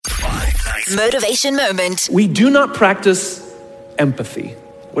Motivation Moment. We do not practice empathy.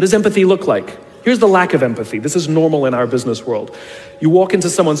 What does empathy look like? Here's the lack of empathy. This is normal in our business world. You walk into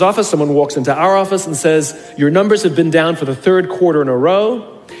someone's office, someone walks into our office and says, your numbers have been down for the third quarter in a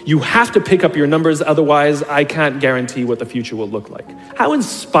row. You have to pick up your numbers, otherwise I can't guarantee what the future will look like. How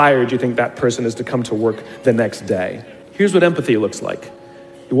inspired do you think that person is to come to work the next day? Here's what empathy looks like.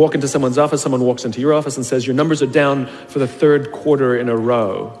 You walk into someone's office, someone walks into your office and says, your numbers are down for the third quarter in a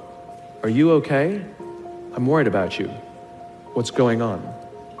row. Are you okay? I'm worried about you. What's going on?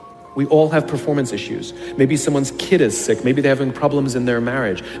 We all have performance issues. Maybe someone's kid is sick. Maybe they're having problems in their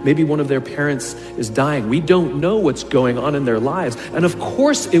marriage. Maybe one of their parents is dying. We don't know what's going on in their lives. And of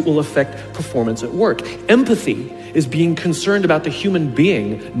course it will affect performance at work. Empathy is being concerned about the human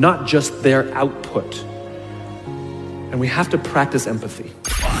being, not just their output. And we have to practice empathy.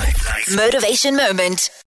 Motivation Moment.